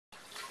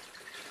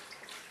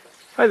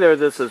Hi there,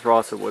 this is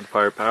Ross at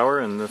Woodfire Power,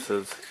 and this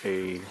is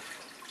a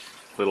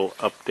little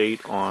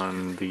update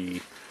on the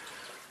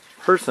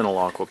personal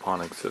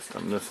aquaponics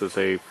system. This is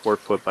a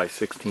 4-foot by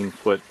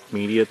 16-foot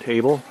media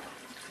table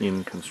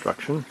in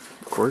construction,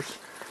 of course.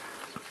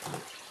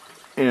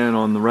 And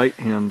on the right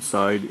hand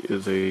side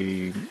is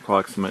a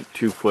approximate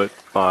 2-foot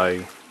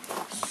by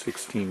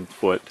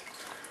 16-foot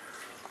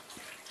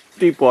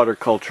deep water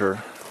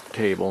culture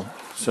table.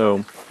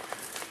 So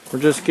we're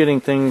just getting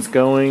things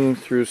going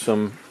through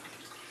some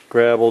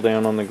gravel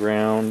down on the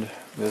ground.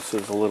 This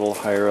is a little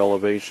higher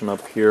elevation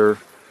up here,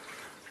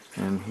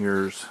 and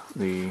here's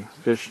the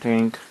fish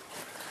tank.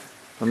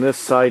 On this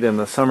side in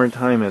the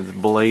summertime it's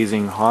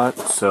blazing hot,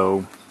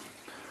 so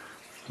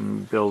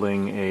I'm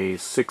building a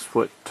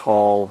 6-foot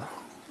tall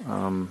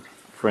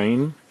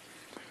frame,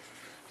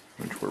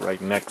 which we're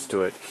right next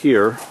to it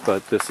here,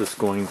 but this is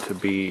going to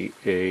be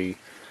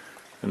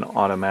an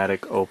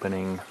automatic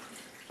opening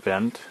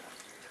vent.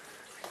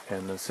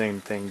 And the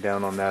same thing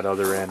down on that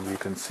other end. You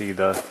can see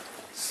the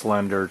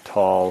slender,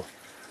 tall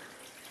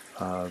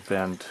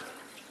vent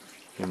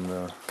in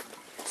the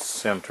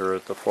center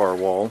at the far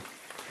wall.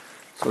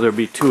 So there'll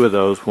be 2 of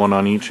those, one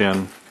on each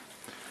end.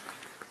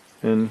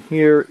 And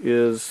here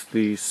is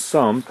the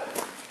sump,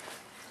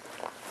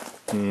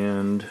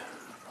 and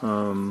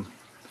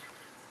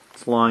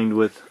it's lined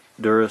with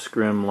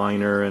Durascrim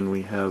liner, and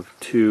we have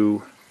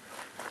 2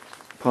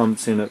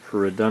 pumps in it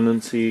for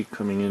redundancy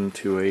coming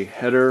into a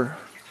header.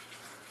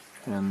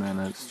 And then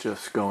it's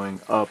just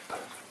going up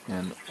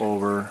and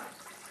over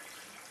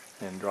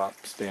and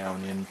drops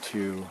down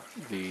into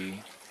the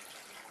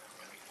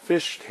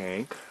fish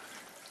tank.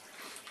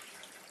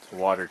 It's a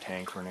water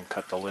tank. We're going to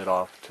cut the lid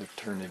off to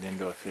turn it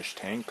into a fish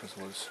tank because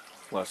it was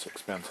less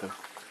expensive.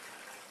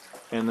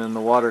 And then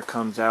the water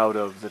comes out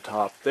of the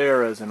top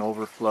there as an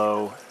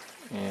overflow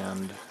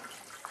and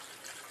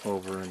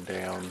over and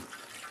down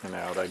and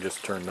out. I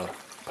just turned the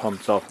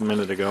pumps off a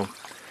minute ago.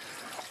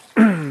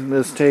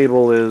 This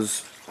table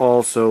is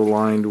also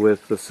lined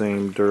with the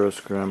same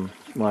Durascrim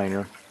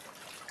liner,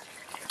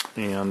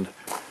 and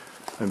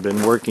I've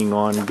been working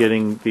on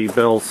getting the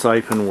bell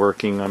siphon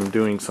working. I'm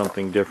doing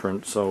something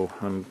different, so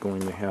I'm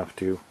going to have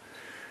to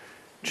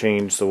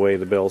change the way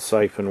the bell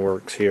siphon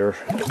works here,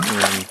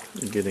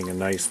 and getting a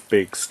nice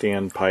big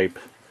standpipe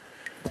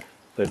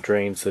that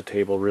drains the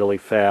table really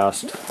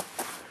fast.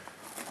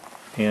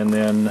 And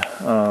then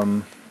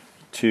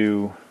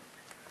to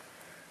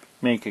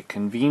make it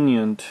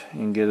convenient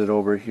and get it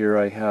over here,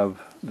 I have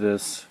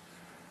this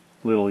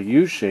little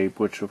U-shape,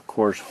 which of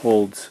course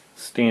holds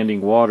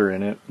standing water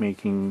in it,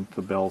 making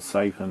the bell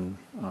siphon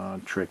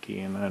tricky.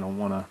 And I don't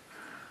want to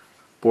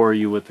bore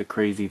you with the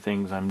crazy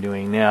things I'm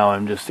doing now.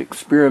 I'm just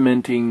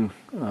experimenting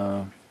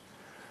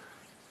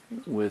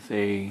with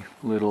a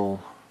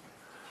little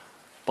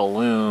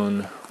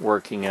balloon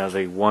working as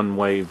a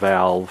one-way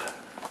valve.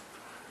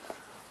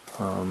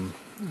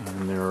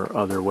 And there are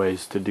other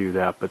ways to do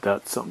that, but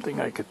that's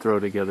something I could throw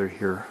together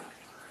here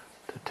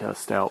to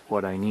test out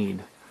what I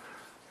need.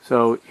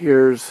 So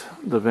here's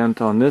the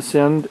vent on this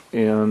end,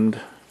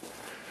 and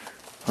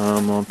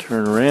I'll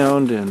turn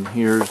around, and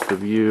here's the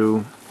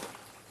view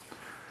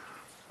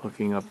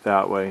looking up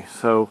that way.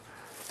 So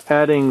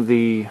adding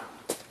the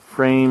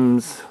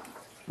frames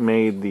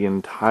made the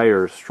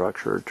entire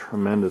structure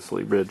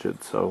tremendously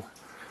rigid, so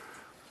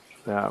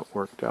that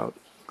worked out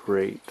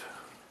great.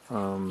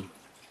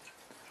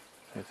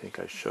 I think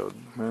I showed,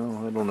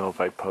 well, I don't know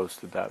if I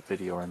posted that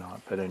video or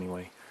not, but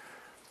anyway,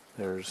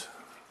 there's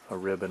a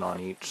ribbon on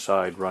each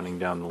side running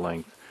down the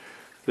length.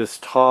 This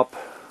top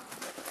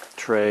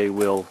tray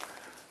will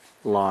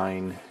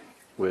line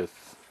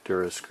with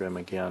Durascrim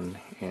again,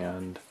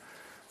 and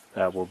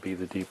that will be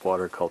the deep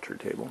water culture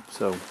table.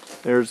 So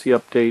there's the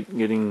update,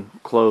 getting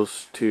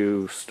close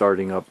to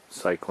starting up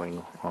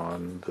cycling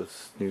on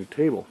this new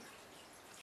table.